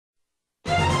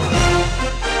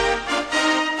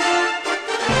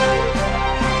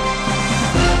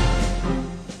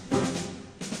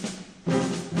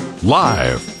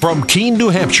Live from Keene, New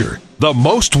Hampshire, the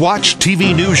most watched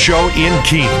TV news show in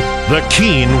Keene, the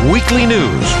Keene Weekly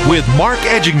News with Mark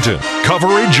Edgington.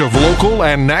 Coverage of local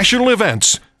and national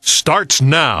events starts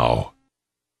now.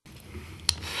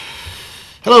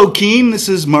 Hello, Keene. This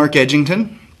is Mark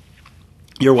Edgington.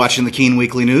 You're watching the Keene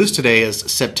Weekly News. Today is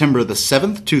September the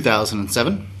 7th,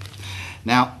 2007.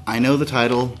 Now, I know the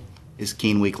title is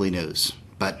Keene Weekly News,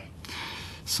 but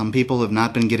some people have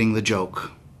not been getting the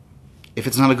joke. If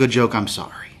it's not a good joke, I'm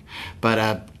sorry.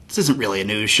 But this isn't really a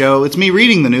news show. It's me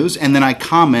reading the news, and then I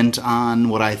comment on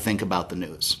what I think about the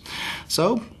news.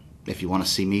 So, if you want to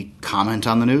see me comment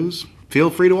on the news, feel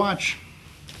free to watch.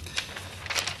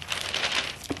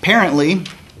 Apparently,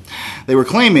 they were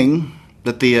claiming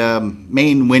that the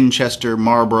main Winchester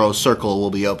Marlboro Circle will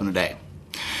be open today.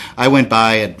 I went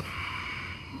by at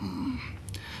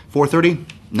 4:30,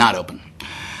 not open.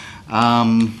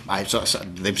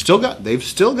 They've still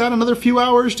got another few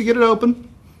hours to get it open,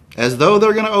 as though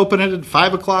they're going to open it at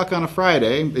 5 o'clock on a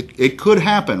Friday. It could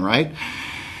happen, right?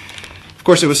 Of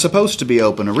course, it was supposed to be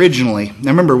open originally. Now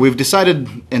remember, we've decided,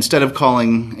 instead of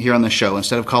calling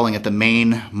it the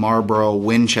main Marlboro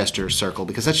Winchester Circle,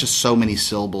 because that's just so many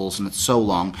syllables and it's so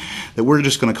long, that we're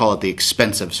just going to call it the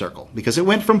expensive circle, because it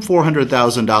went from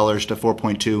 $400,000 to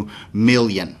 $4.2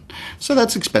 million. So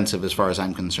that's expensive as far as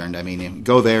I'm concerned. I mean, you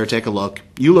go there, take a look.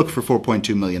 You look for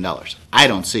 $4.2 million. I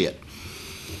don't see it.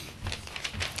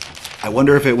 I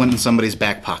wonder if it went in somebody's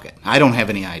back pocket. I don't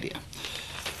have any idea.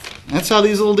 That's how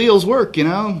these little deals work, you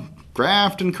know,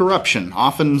 graft and corruption.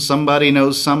 Often somebody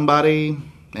knows somebody,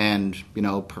 and, you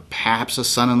know, perhaps a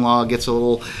son-in-law gets a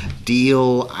little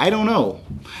deal. I don't know.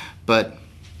 But,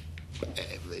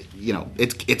 you know,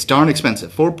 it's darn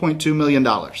expensive. $4.2 million.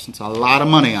 It's a lot of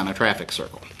money on a traffic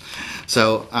circle.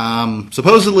 So,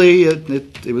 supposedly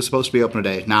it was supposed to be open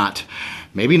today. Not.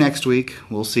 Maybe next week.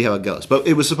 We'll see how it goes. But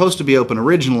it was supposed to be open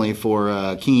originally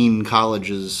for Keene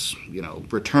College's,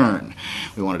 return.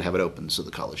 We wanted to have it open so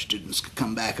the college students could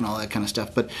come back and all that kind of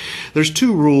stuff. But there's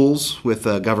two rules with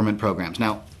government programs.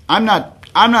 Now, I'm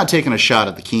not taking a shot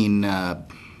at the Keene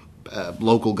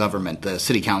local government, the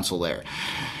city council there.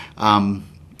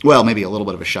 Well, maybe a little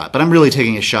bit of a shot, but I'm really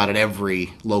taking a shot at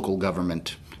every local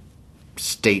government,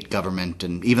 state government,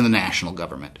 and even the national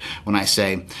government when I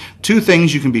say two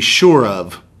things you can be sure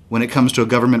of when it comes to a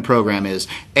government program is,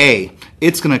 A,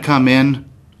 it's going to come in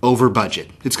over budget.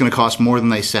 It's going to cost more than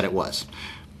they said it was.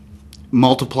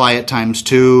 Multiply it times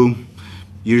 2,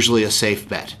 usually a safe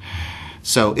bet.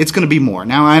 So it's going to be more.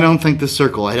 Now, I don't think this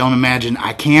circle, I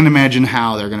can't imagine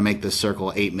how they're going to make this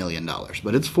circle $8 million.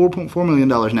 But it's $4.4 million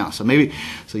now.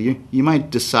 So you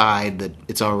might decide that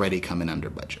it's already coming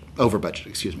over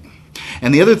budget.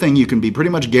 And the other thing you can be pretty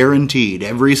much guaranteed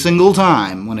every single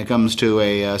time when it comes to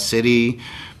a city,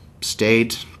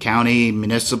 state, county,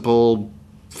 municipal,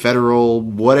 federal,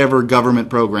 whatever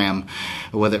government program,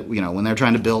 whether, when they're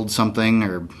trying to build something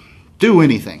or do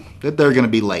anything, that they're going to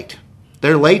be late.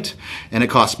 They're late, and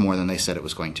it costs more than they said it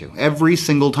was going to. Every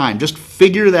single time. Just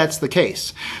figure that's the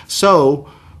case. So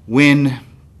when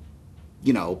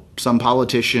some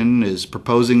politician is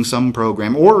proposing some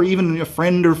program, or even a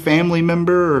friend or family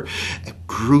member or a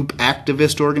group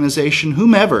activist organization,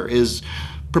 whomever is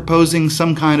proposing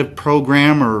some kind of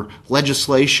program or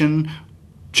legislation,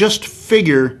 just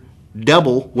figure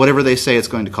double whatever they say it's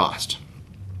going to cost.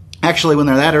 Actually, when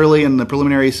they're that early in the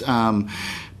preliminary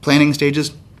planning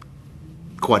stages,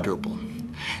 quadruple.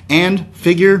 And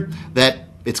figure that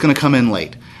it's going to come in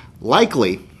late.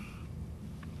 Likely,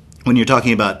 when you're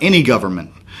talking about any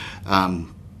government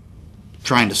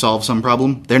trying to solve some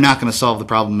problem, they're not going to solve the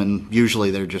problem, and usually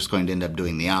they're just going to end up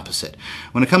doing the opposite.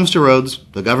 When it comes to roads,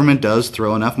 the government does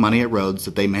throw enough money at roads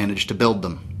that they manage to build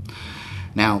them.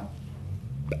 Now,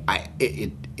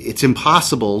 it's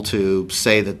impossible to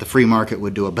say that the free market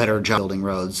would do a better job building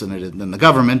roads than the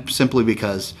government, simply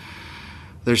because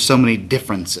there's so many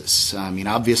differences. I mean,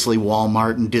 obviously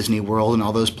Walmart and Disney World and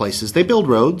all those places, they build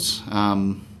roads.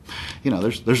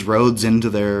 There's roads into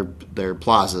their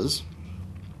plazas,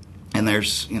 and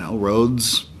there's,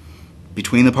 roads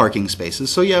between the parking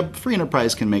spaces. So yeah, free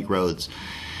enterprise can make roads.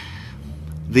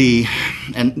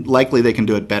 And likely they can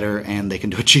do it better, and they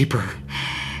can do it cheaper,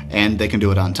 and they can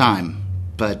do it on time.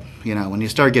 But, when you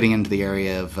start getting into the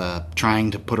area of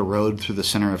trying to put a road through the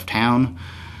center of town,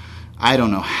 I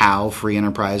don't know how free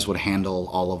enterprise would handle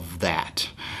all of that.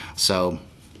 So,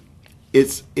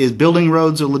 is building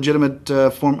roads a legitimate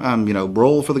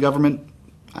role for the government?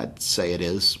 I'd say it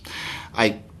is.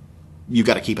 You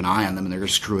got to keep an eye on them, and they're going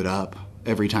to screw it up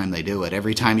every time they do it.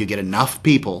 Every time you get enough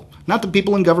people, not that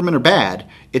people in government are bad,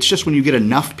 it's just when you get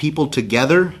enough people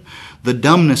together, the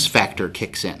dumbness factor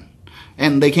kicks in.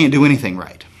 and they can't do anything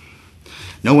right.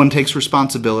 No one takes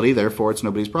responsibility, therefore it's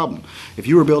nobody's problem. If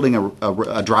you were building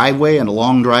a driveway and a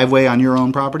long driveway on your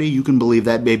own property, you can believe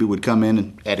that baby would come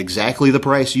in at exactly the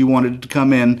price you wanted it to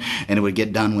come in, and it would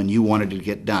get done when you wanted it to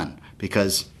get done,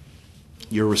 because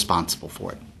you're responsible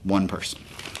for it. One person.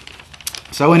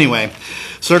 So anyway,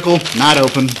 circle, not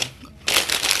open.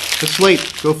 It's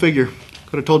late, go figure.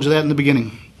 Could have told you that in the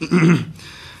beginning.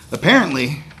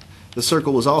 Apparently, the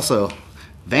circle was also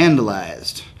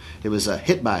vandalized. It was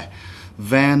hit by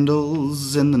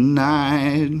vandals in the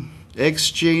night,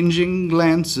 exchanging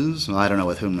glances. Well, I don't know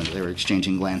with whom they were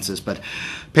exchanging glances, but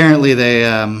apparently they,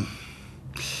 I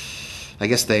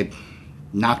guess they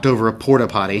knocked over a porta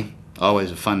potty.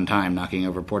 Always a fun time knocking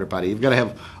over a porta potty. You've got to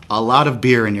have a lot of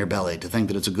beer in your belly to think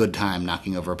that it's a good time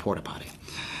knocking over a porta potty.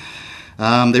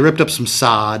 They ripped up some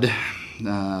sod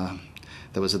that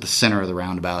was at the center of the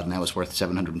roundabout, and that was worth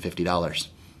 $750.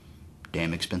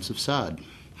 Damn expensive sod.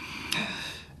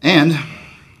 And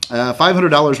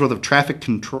 $500 worth of traffic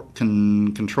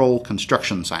control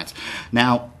construction signs.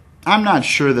 Now, I'm not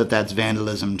sure that that's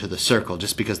vandalism to the circle,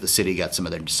 just because the city got some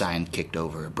of their signs kicked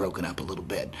over or broken up a little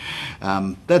bit.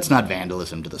 That's not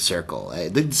vandalism to the circle.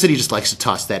 The city just likes to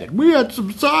toss that in. We had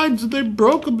some signs and they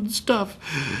broke them and stuff.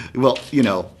 Well, you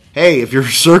know, hey, if your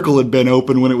circle had been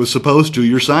open when it was supposed to,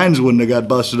 your signs wouldn't have got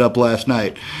busted up last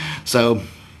night. So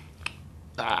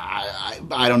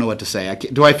I don't know what to say.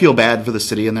 Do I feel bad for the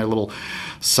city and their little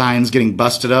signs getting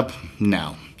busted up?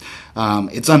 No.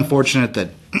 It's unfortunate that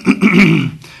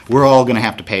we're all going to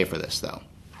have to pay for this, though.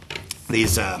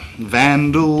 These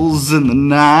vandals in the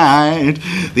night,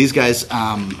 these guys,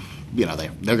 you know,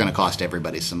 they're going to cost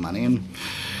everybody some money.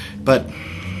 But,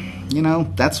 you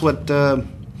know, that's what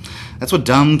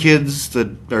dumb kids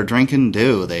that are drinking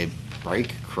do. They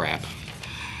break crap.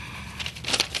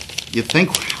 You'd think,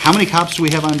 how many cops do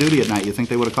we have on duty at night? You'd think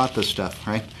they would have caught this stuff,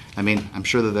 right? I mean, I'm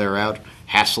sure that they're out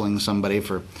hassling somebody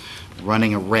for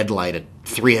running a red light at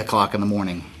 3 o'clock in the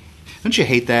morning. Don't you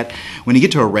hate that? When you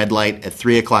get to a red light at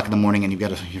 3 o'clock in the morning and you're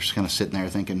just kind of sitting there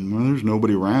thinking, well, there's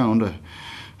nobody around.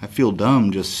 I feel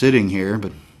dumb just sitting here.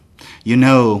 But you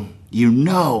know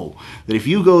that if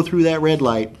you go through that red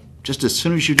light, just as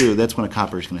soon as you do, that's when a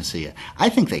copper is going to see you. I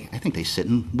think they sit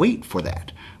and wait for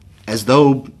that, as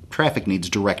though traffic needs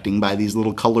directing by these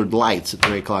little colored lights at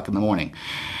 3 o'clock in the morning.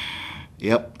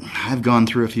 Yep, I've gone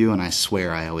through a few, and I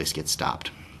swear I always get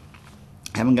stopped.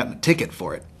 I haven't gotten a ticket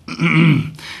for it,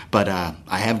 but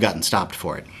I have gotten stopped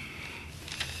for it.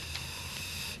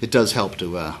 It does help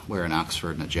to wear an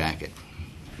Oxford and a jacket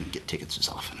and get tickets as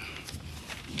often.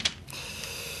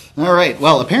 All right.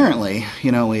 Well, apparently,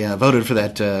 you know, we voted for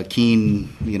that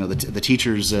Keene, you know, the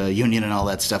teachers' union and all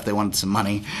that stuff. They wanted some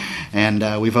money,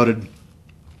 and we voted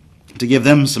to give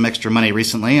them some extra money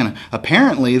recently. And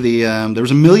apparently, there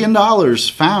was $1 million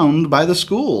found by the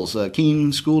schools.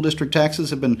 Keene school district taxes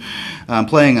have been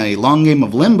playing a long game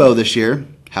of limbo this year.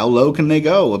 How low can they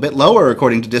go? A bit lower,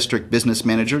 according to District Business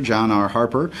Manager John R.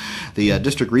 Harper. The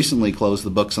district recently closed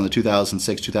the books on the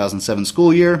 2006-2007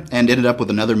 school year and ended up with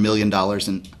another $1 million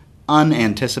in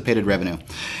unanticipated revenue.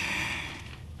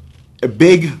 A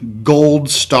big gold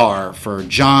star for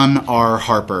John R.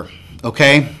 Harper.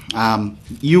 Okay?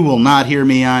 You will not hear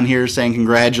me on here saying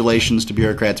congratulations to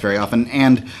bureaucrats very often,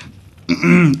 and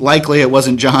likely it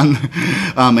wasn't John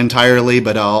entirely,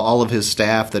 but all of his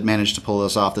staff that managed to pull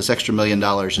this off. This extra $1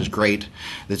 million is great.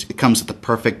 It comes at the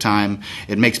perfect time.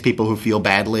 It makes people who feel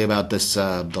badly about this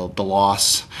the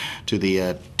loss to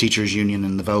the teachers union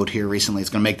in the vote here recently, it's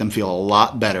going to make them feel a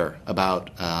lot better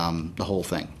about the whole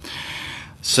thing.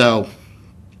 So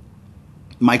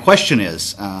my question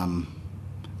is,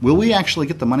 will we actually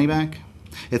get the money back?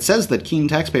 It says that Keene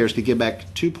taxpayers could get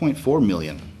back $2.4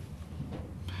 million.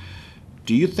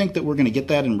 Do you think that we're going to get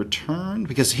that in return?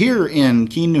 Because here in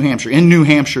Keene, New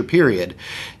Hampshire, period,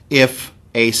 if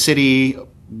a city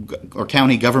or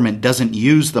county government doesn't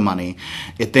use the money,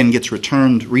 it then gets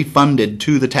refunded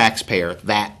to the taxpayer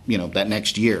that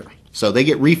next year. So they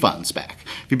get refunds back.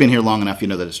 If you've been here long enough, you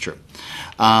know that it's true.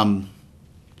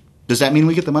 Does that mean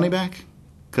we get the money back?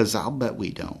 Because I'll bet we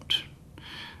don't.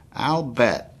 I'll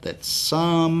bet that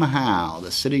somehow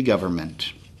the city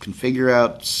government can figure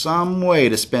out some way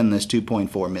to spend this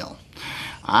 $2.4 million.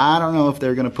 I don't know if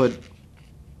they're going to put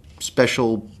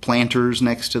special planters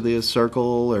next to the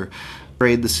circle or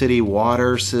upgrade the city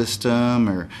water system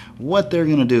or what they're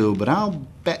going to do, but I'll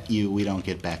bet you we don't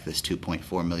get back this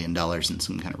 $2.4 million in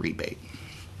some kind of rebate.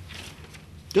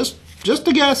 Just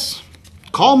a guess.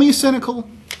 Call me cynical.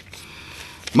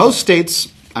 Most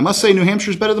states, I must say New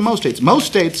Hampshire's better than most states. Most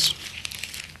states,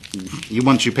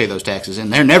 once you pay those taxes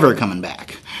in, they're never coming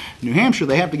back. New Hampshire,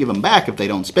 they have to give them back if they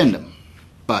don't spend them.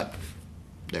 but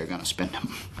they're going to spend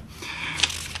them.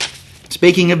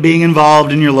 Speaking of being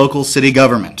involved in your local city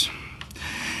government,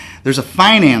 there's a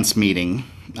finance meeting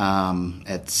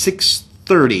at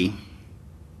 6:30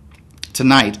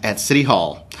 tonight at City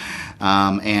Hall,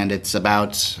 and it's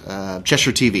about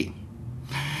Cheshire TV.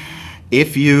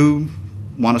 If you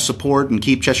want to support and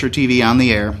keep Cheshire TV on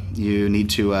the air, you need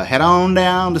to head on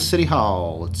down to City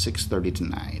Hall at 6:30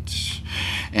 tonight.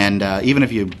 And even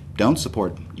if you don't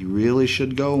support, you really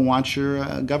should go and watch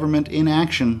your government in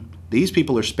action. These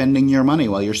people are spending your money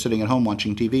while you're sitting at home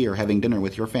watching TV or having dinner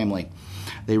with your family.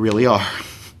 They really are.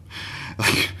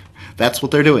 That's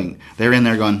what they're doing. They're in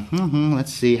there going,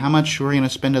 let's see how much we're going to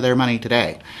spend of their money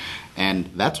today. And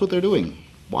that's what they're doing.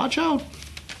 Watch out.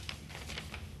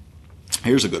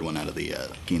 Here's a good one out of the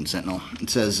Keene Sentinel. It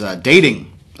says,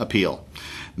 dating appeal.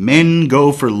 Men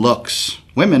go for looks.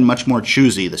 Women much more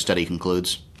choosy, the study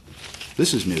concludes.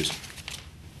 This is news.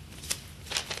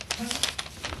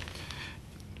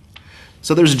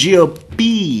 So there's a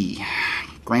GOP,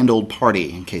 Grand Old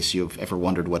Party, in case you've ever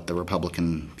wondered what the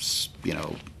Republican,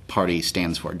 party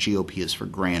stands for. GOP is for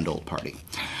Grand Old Party.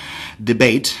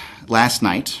 Debate last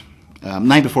night, the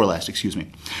night before last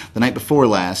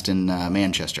in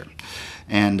Manchester.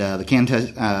 And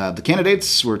the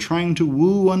candidates were trying to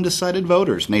woo undecided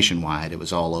voters nationwide. It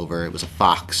was all over. It was a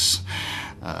Fox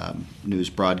news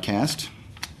broadcast.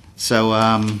 So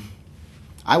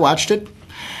I watched it.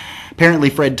 Apparently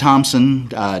Fred Thompson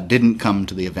didn't come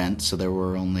to the event, so there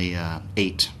were only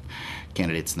 8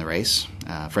 candidates in the race.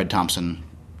 Fred Thompson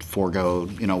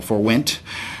forewent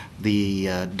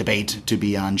the debate to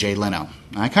be on Jay Leno.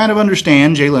 I kind of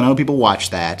understand Jay Leno. People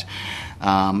watch that.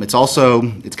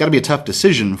 It's got to be a tough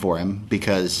decision for him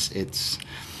because it's,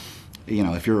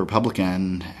 if you're a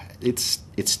Republican, it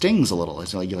stings a little.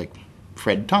 It's like you're like,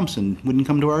 Fred Thompson wouldn't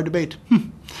come to our debate.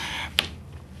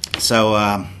 So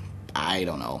I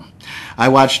don't know. I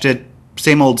watched it,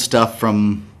 same old stuff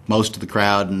from most of the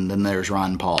crowd, and then there's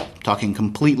Ron Paul talking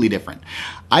completely different.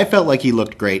 I felt like he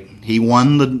looked great. He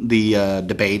won the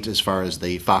debate as far as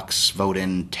the Fox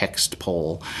vote-in text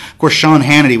poll. Of course, Sean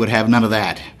Hannity would have none of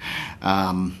that.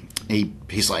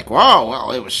 He's like, "Whoa,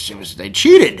 well, it was they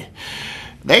cheated.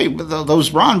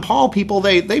 Those Ron Paul people,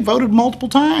 they voted multiple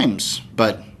times,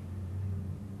 but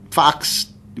Fox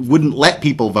wouldn't let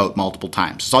people vote multiple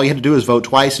times. So all you had to do is vote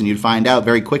twice, and you'd find out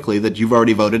very quickly that you've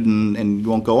already voted and you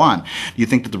won't go on." Do you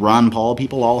think that the Ron Paul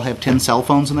people all have 10 cell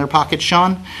phones in their pockets,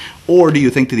 Sean? Or do you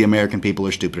think that the American people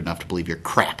are stupid enough to believe your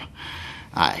crap?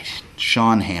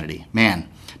 Sean Hannity, man,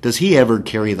 does he ever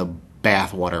carry the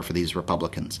bathwater for these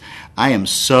Republicans? I am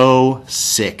so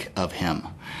sick of him.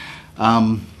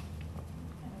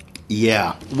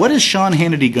 Yeah, what is Sean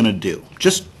Hannity going to do?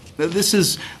 This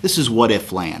is what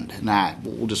if land.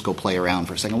 We'll just go play around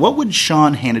for a second. What would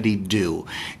Sean Hannity do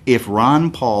if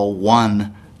Ron Paul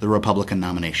won the Republican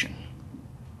nomination?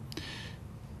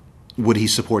 Would he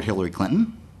support Hillary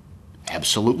Clinton?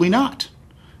 Absolutely not.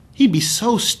 He'd be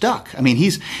so stuck. I mean,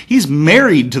 he's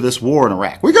married to this war in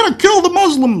Iraq. We're going to kill the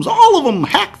Muslims, all of them,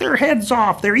 hack their heads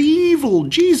off. They're evil.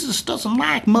 Jesus doesn't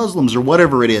like Muslims, or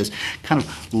whatever it is. Kind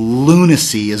of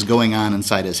lunacy is going on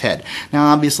inside his head. Now,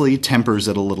 obviously, he tempers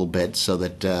it a little bit so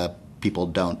that people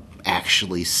don't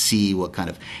actually see what kind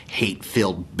of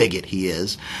hate-filled bigot he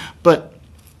is. But,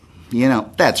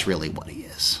 that's really what he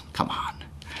is. Come on.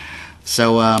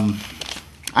 So,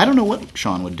 I don't know what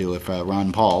Sean would do if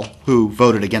Ron Paul, who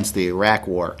voted against the Iraq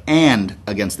War and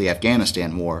against the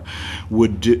Afghanistan War,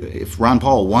 would do if Ron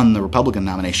Paul won the Republican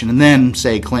nomination and then,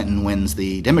 say, Clinton wins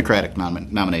the Democratic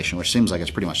nomination, which seems like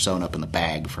it's pretty much sewn up in the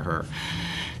bag for her.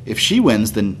 If she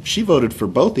wins, then she voted for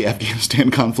both the Afghanistan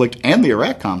conflict and the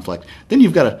Iraq conflict. Then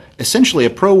you've got essentially a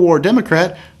pro-war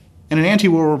Democrat and an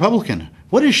anti-war Republican.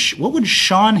 What would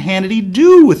Sean Hannity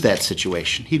do with that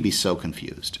situation? He'd be so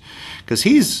confused because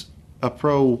he's a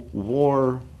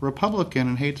pro-war Republican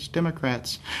and hates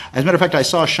Democrats. As a matter of fact, I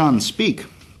saw Sean speak.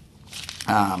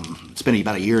 It's been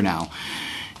about a year now.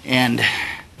 And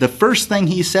the first thing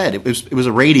he said, it was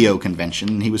a radio convention,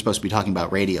 and he was supposed to be talking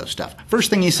about radio stuff.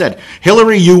 First thing he said,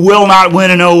 "Hillary, you will not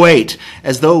win in 08,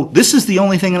 as though this is the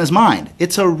only thing in his mind.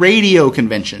 It's a radio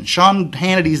convention. Sean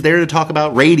Hannity's there to talk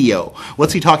about radio.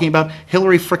 What's he talking about?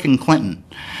 Hillary frickin' Clinton.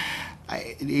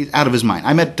 He's out of his mind.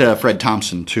 I met Fred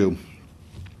Thompson, too.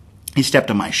 He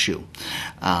stepped on my shoe.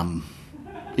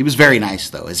 He was very nice,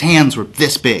 though. His hands were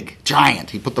this big,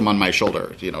 giant. He put them on my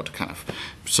shoulder, to kind of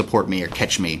support me or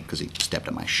catch me because he stepped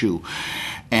on my shoe.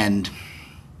 And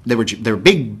they were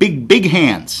big, big, big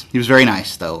hands. He was very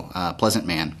nice, though. Pleasant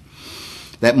man.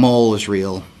 That mole is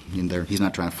real. He's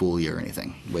not trying to fool you or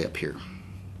anything. Way up here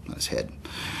on his head.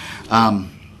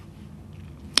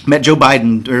 met Joe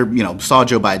Biden, or saw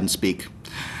Joe Biden speak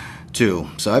too.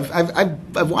 So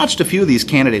I've watched a few of these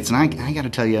candidates, and I got to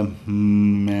tell you,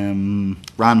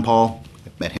 Ron Paul,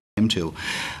 I've met him too.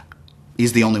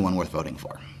 He's the only one worth voting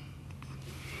for.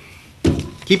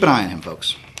 Keep an eye on him,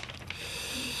 folks.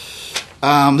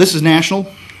 This is national.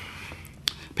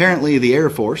 Apparently, the Air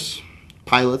Force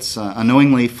pilots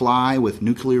unknowingly fly with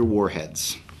nuclear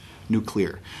warheads.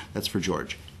 Nuclear. That's for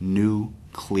George.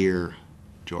 Nuclear,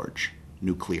 George.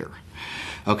 Nuclear.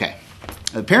 Okay.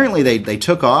 Apparently, they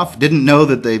took off, didn't know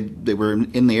that they were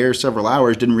in the air several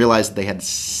hours, didn't realize that they had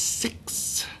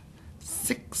six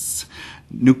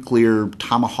nuclear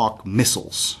Tomahawk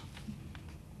missiles.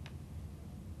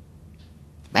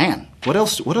 Man, what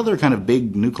else? What other kind of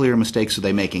big nuclear mistakes are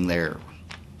they making there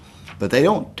that they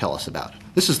don't tell us about?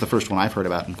 This is the first one I've heard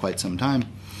about in quite some time.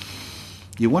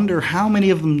 You wonder how many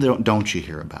of them don't you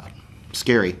hear about?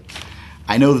 Scary.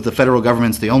 I know that the federal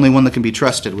government's the only one that can be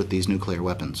trusted with these nuclear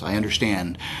weapons. I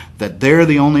understand that they're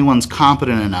the only ones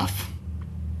competent enough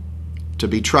to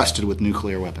be trusted with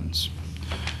nuclear weapons.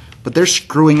 But they're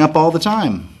screwing up all the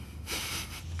time.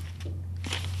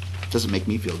 Doesn't make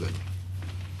me feel good.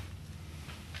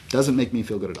 Doesn't make me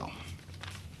feel good at all.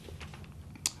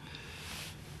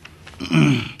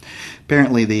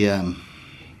 Apparently the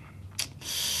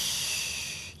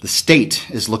state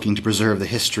is looking to preserve the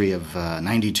history of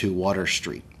 92 Water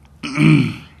Street.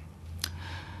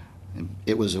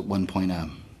 It was at one point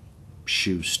a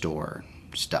shoe store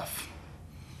stuff.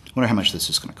 I wonder how much this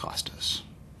is going to cost us.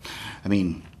 I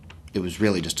mean, it was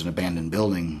really just an abandoned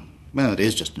building. Well, it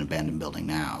is just an abandoned building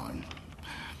now, and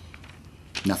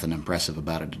nothing impressive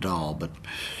about it at all. But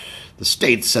the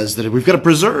state says that we've got to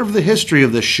preserve the history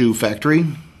of this shoe factory.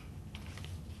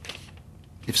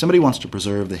 If somebody wants to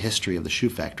preserve the history of the shoe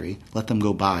factory, let them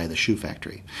go buy the shoe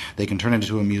factory. They can turn it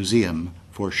into a museum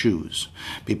for shoes.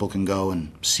 People can go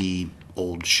and see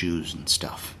old shoes and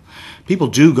stuff. People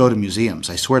do go to museums,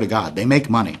 I swear to God. They make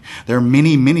money. There are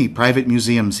many, many private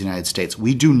museums in the United States.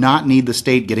 We do not need the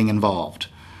state getting involved.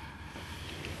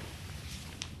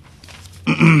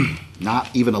 Not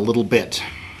even a little bit.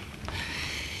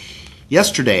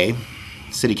 Yesterday,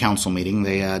 city council meeting,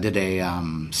 they did a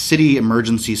city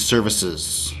emergency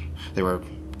services. They were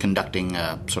conducting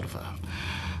a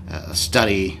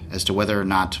study as to whether or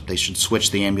not they should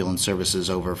switch the ambulance services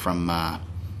over from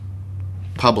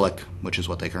public, which is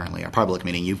what they currently are. Public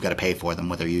meaning you've got to pay for them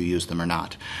whether you use them or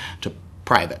not, to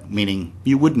private, meaning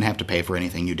you wouldn't have to pay for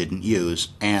anything you didn't use,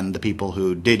 and the people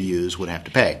who did use would have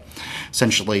to pay.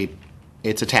 Essentially,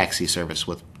 it's a taxi service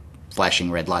with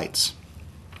flashing red lights.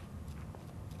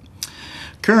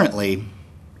 Currently,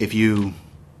 if you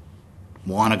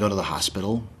want to go to the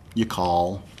hospital, you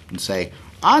call and say,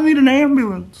 I need an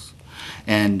ambulance.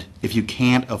 And if you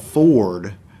can't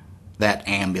afford that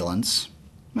ambulance,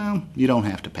 well, you don't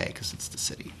have to pay because it's the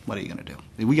city. What are you going to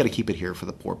do? We got to keep it here for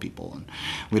the poor people, and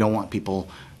we don't want people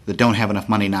that don't have enough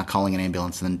money not calling an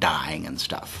ambulance and then dying and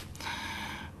stuff.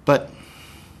 But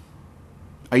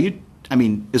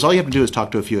is all you have to do is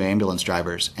talk to a few ambulance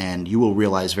drivers, and you will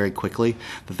realize very quickly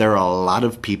that there are a lot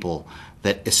of people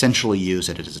that essentially use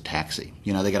it as a taxi.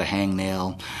 You know, they got a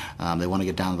hangnail, they want to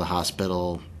get down to the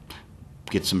hospital,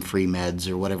 get some free meds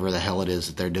or whatever the hell it is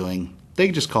that they're doing. They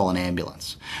just call an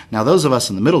ambulance. Now, those of us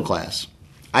in the middle class,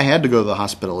 I had to go to the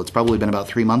hospital. It's probably been about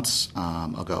 3 months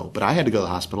ago, but I had to go to the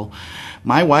hospital.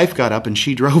 My wife got up and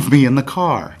she drove me in the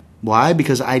car. Why?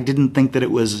 Because I didn't think that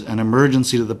it was an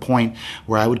emergency to the point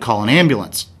where I would call an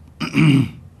ambulance.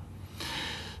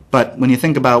 But when you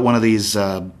think about one of these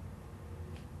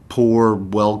poor,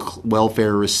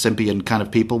 welfare recipient kind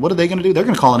of people, what are they going to do? They're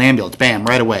going to call an ambulance, bam,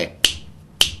 right away.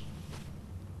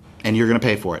 And you're going to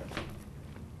pay for it.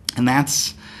 And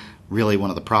that's really one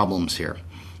of the problems here.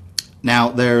 Now,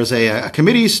 there's a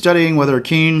committee studying whether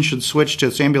Keene should switch to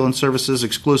its ambulance services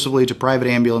exclusively to private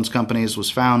ambulance companies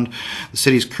was found. The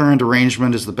city's current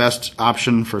arrangement is the best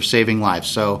option for saving lives.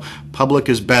 So public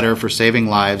is better for saving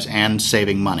lives and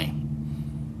saving money.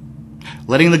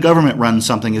 Letting the government run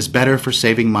something is better for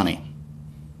saving money.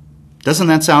 Doesn't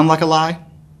that sound like a lie?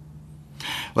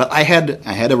 Well, I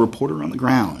had a reporter on the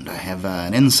ground. I have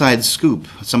an inside scoop.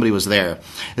 Somebody was there.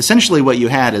 Essentially what you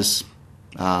had is,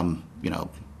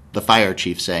 the fire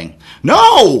chief saying,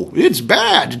 no, it's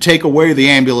bad to take away the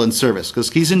ambulance service because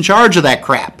he's in charge of that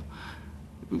crap.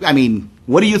 I mean,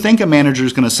 what do you think a manager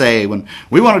is going to say when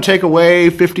we want to take away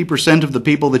 50% of the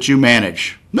people that you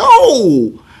manage?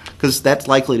 No, because that's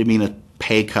likely to mean a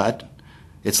pay cut.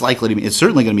 It's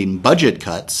certainly going to mean budget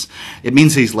cuts. It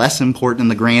means he's less important in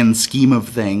the grand scheme of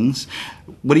things.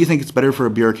 What do you think it's better for a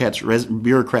bureaucrat's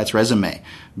resume?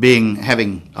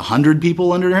 Having 100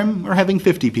 people under him or having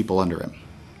 50 people under him?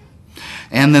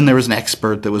 And then there was an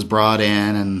expert that was brought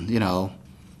in, and,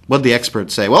 what did the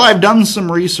expert say? Well, I've done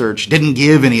some research. Didn't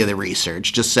give any of the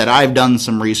research. Just said, I've done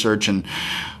some research, and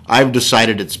I've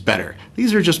decided it's better.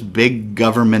 These are just big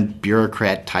government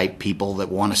bureaucrat-type people that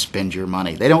want to spend your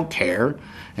money. They don't care.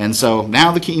 And so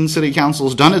now the Keene City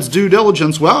Council's done its due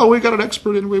diligence. Well, we got an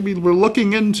expert, and we're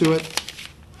looking into it.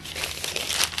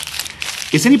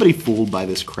 Is anybody fooled by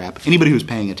this crap? Anybody who's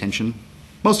paying attention?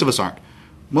 Most of us aren't.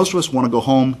 Most of us want to go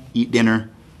home, eat dinner,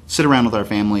 sit around with our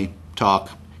family,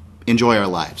 talk, enjoy our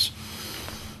lives.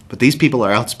 But these people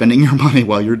are out spending your money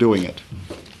while you're doing it.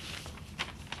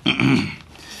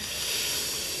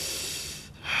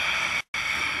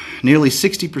 Nearly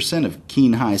 60% of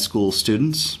Keene High School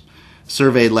students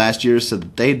surveyed last year said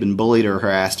that they'd been bullied or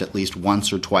harassed at least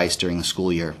once or twice during the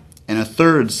school year. And a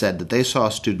third said that they saw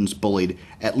students bullied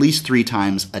at least 3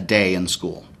 times a day in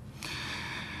school.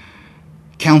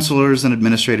 Counselors and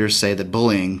administrators say that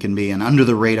bullying can be an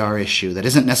under-the-radar issue that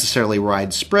isn't necessarily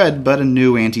widespread, but a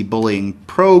new anti-bullying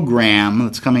program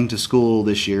that's coming to school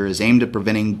this year is aimed at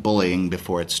preventing bullying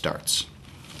before it starts.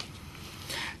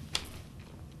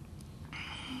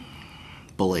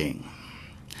 Bullying.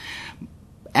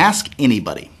 Ask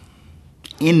anybody,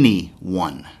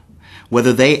 anyone,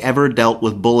 whether they ever dealt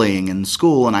with bullying in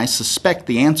school, and I suspect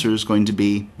the answer is going to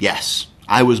be yes,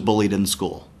 I was bullied in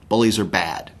school. Bullies are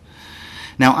bad.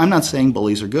 Now, I'm not saying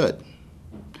bullies are good.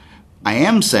 I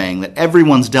am saying that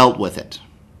everyone's dealt with it.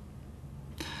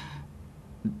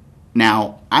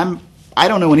 Now, I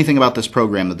don't know anything about this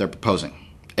program that they're proposing,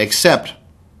 except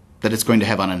that it's going to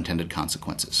have unintended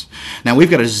consequences. Now, we've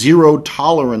got a zero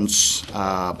tolerance.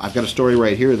 I've got a story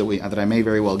right here that I may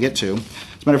very well get to. As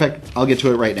a matter of fact, I'll get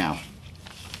to it right now.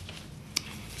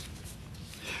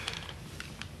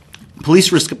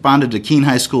 Police responded to Keene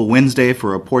High School Wednesday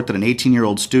for a report that an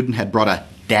 18-year-old student had brought a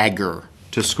dagger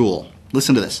to school.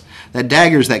 Listen to this. That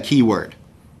dagger is that key word.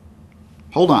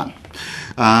 Hold on.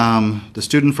 The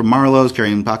student from Marlowe's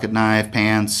carrying a pocket knife,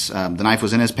 pants. The knife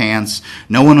was in his pants.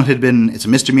 No one had been, it's a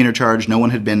misdemeanor charge. No one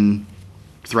had been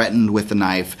threatened with the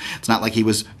knife. It's not like he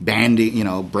was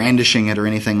brandishing it or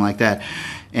anything like that.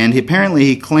 And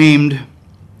he claimed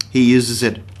he uses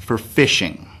it for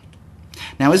fishing.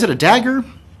 Now, is it a dagger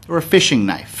or a fishing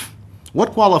knife?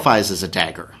 What qualifies as a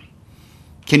dagger?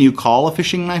 Can you call a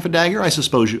fishing knife a dagger? I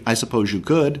suppose you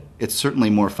could. It's certainly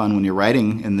more fun when you're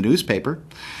writing in the newspaper.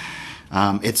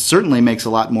 It certainly makes a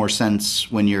lot more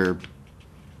sense when you're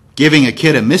giving a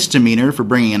kid a misdemeanor for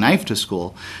bringing a knife to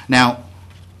school. Now,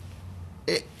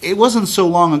 it wasn't so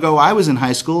long ago I was in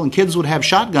high school and kids would have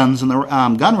shotguns in the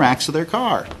gun racks of their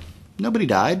car. Nobody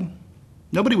died.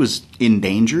 Nobody was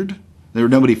endangered.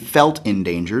 Nobody felt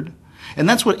endangered. And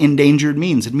that's what endangered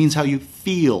means. It means how you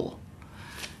feel.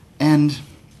 And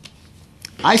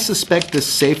I suspect this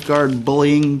safeguard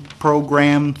bullying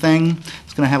program thing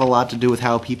is going to have a lot to do with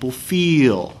how people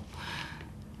feel.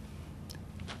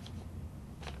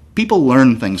 People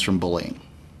learn things from bullying.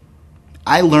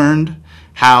 I learned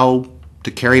how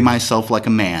to carry myself like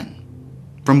a man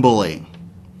from bullying.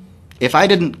 If I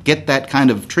didn't get that kind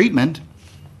of treatment,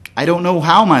 I don't know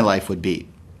how my life would be.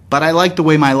 But I like the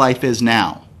way my life is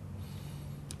now.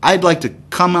 I'd like to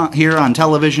come out here on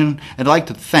television and I'd like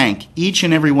to thank each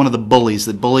and every one of the bullies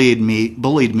that bullied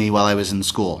me while I was in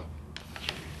school.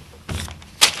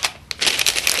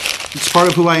 It's part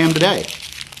of who I am today.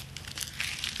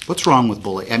 What's wrong with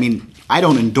bullying? I mean, I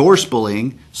don't endorse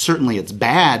bullying. Certainly it's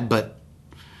bad, but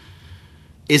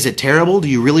is it terrible? Do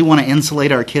you really want to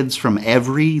insulate our kids from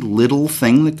every little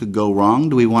thing that could go wrong?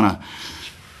 Do we want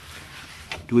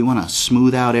to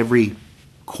smooth out every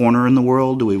corner in the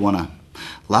world? Do we want to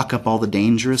lock up all the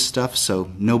dangerous stuff so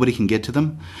nobody can get to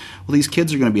them? Well, these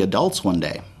kids are going to be adults one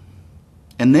day.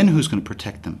 And then who's going to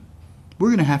protect them? We're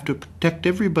going to have to protect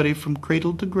everybody from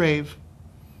cradle to grave.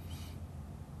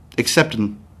 Except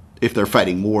if they're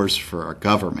fighting wars for our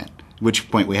government, at which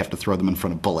point we have to throw them in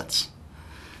front of bullets.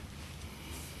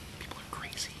 People are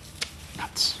crazy.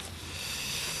 Nuts.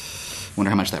 Wonder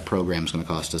how much that program's going to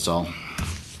cost us all.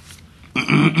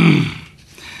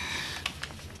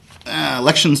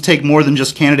 Elections take more than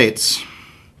just candidates.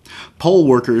 Poll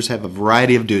workers have a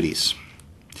variety of duties.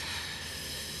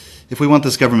 If we want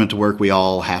this government to work, we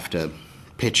all have to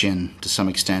pitch in to some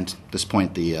extent. At this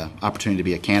point, the opportunity to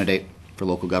be a candidate for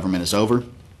local government is over.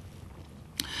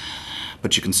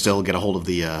 But you can still get a hold of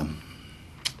the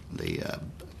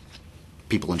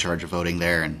people in charge of voting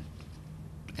there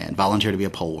and volunteer to be a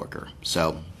poll worker.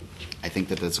 So I think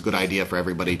that it's a good idea for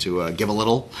everybody to give a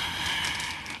little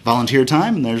volunteer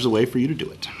time, and there's a way for you to do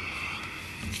it.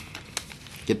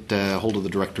 Get a hold of the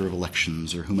director of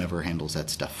elections or whomever handles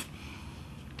that stuff.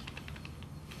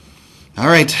 All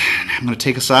right, I'm going to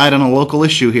take a side on a local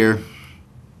issue here.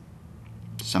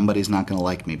 Somebody's not going to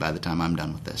like me by the time I'm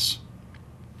done with this.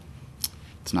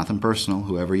 It's nothing personal,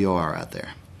 whoever you are out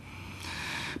there.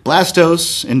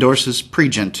 Blastos endorses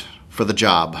Pregent for the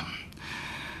job.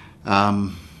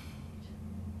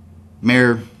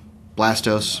 Mayor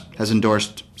Blastos has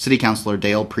endorsed City Councilor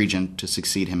Dale Pregent to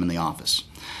succeed him in the office.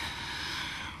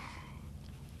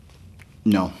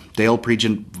 No, Dale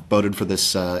Pregent voted for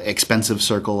this expensive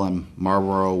circle on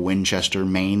Marlboro, Winchester,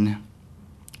 Maine.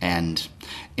 And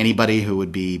anybody who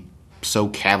would be so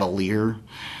cavalier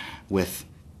with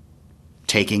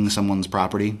taking someone's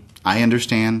property, I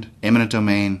understand, eminent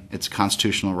domain, it's a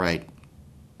constitutional right.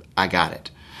 I got it.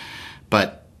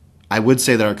 But I would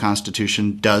say that our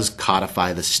Constitution does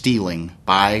codify the stealing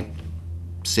by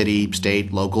city,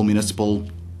 state, local, municipal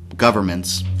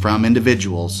governments from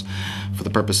individuals for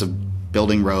the purpose of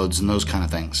building roads and those kind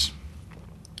of things.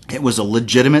 It was a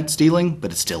legitimate stealing,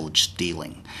 but it's still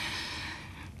stealing.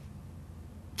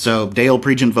 So Dale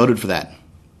Pregent voted for that.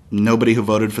 Nobody who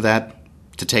voted for that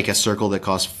to take a circle that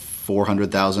cost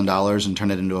 $400,000 and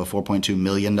turn it into a $4.2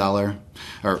 million, or,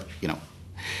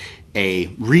 a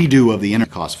redo of the inner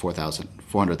cost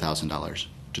 $400,000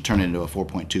 to turn it into a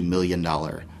 $4.2 million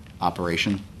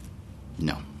operation.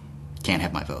 No, can't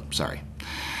have my vote. Sorry.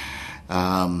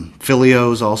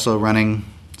 Filio's also running.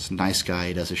 It's a nice guy.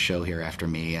 He does a show here after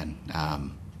me, and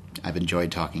I've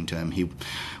enjoyed talking to him. He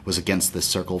was against this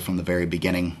circle from the very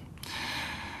beginning,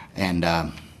 and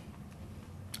I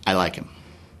like him.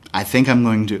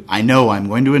 I know I'm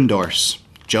going to endorse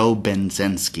Joe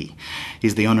Benzinski.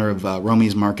 He's the owner of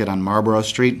Romy's Market on Marlboro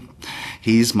Street.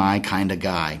 He's my kind of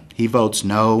guy. He votes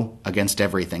no against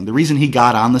everything. The reason he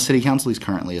got on the city council, he's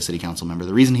currently a city council member,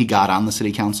 the reason he got on the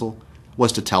city council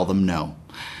was to tell them no.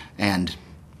 And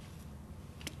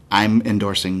I'm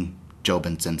endorsing Joe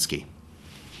Benzinski.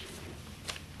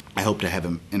 I hope to have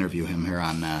him interview him here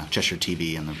on Cheshire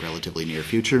TV in the relatively near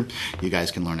future. You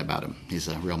guys can learn about him. He's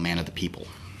a real man of the people.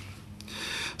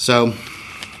 So,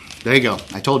 there you go.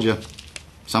 I told you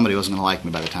somebody wasn't going to like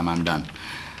me by the time I'm done.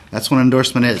 That's what an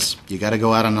endorsement is. You got to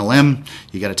go out on a limb.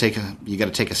 You got to take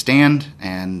a stand,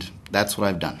 and that's what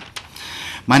I've done.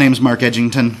 My name's Mark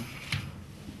Edgington.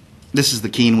 This is the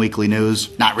Keene Weekly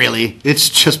News. Not really. It's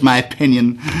just my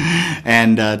opinion.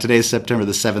 And today's September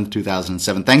the 7th,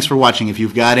 2007. Thanks for watching. If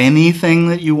you've got anything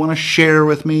that you want to share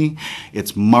with me,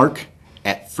 it's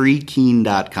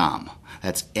mark@freekeene.com.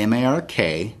 That's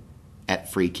MARK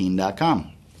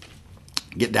 @freekeene.com.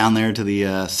 Get down there to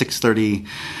the 6:30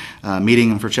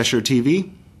 meeting for Cheshire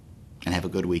TV and have a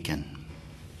good weekend.